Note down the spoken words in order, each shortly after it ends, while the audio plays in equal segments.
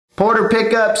Porter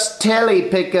Pickups Tele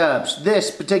Pickups. This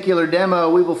particular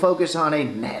demo, we will focus on a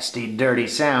nasty, dirty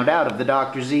sound out of the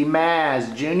Dr. Z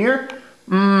Maz Jr.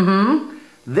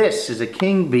 This is a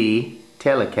Kingbee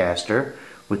Telecaster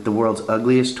with the world's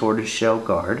ugliest tortoiseshell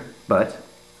guard, but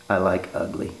I like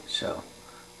ugly, so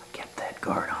I kept that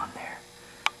guard on there.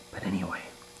 But anyway,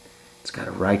 it's got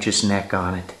a righteous neck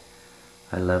on it.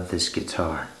 I love this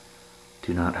guitar.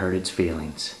 Do not hurt its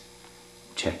feelings.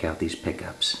 Check out these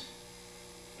pickups.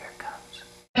 Here it comes.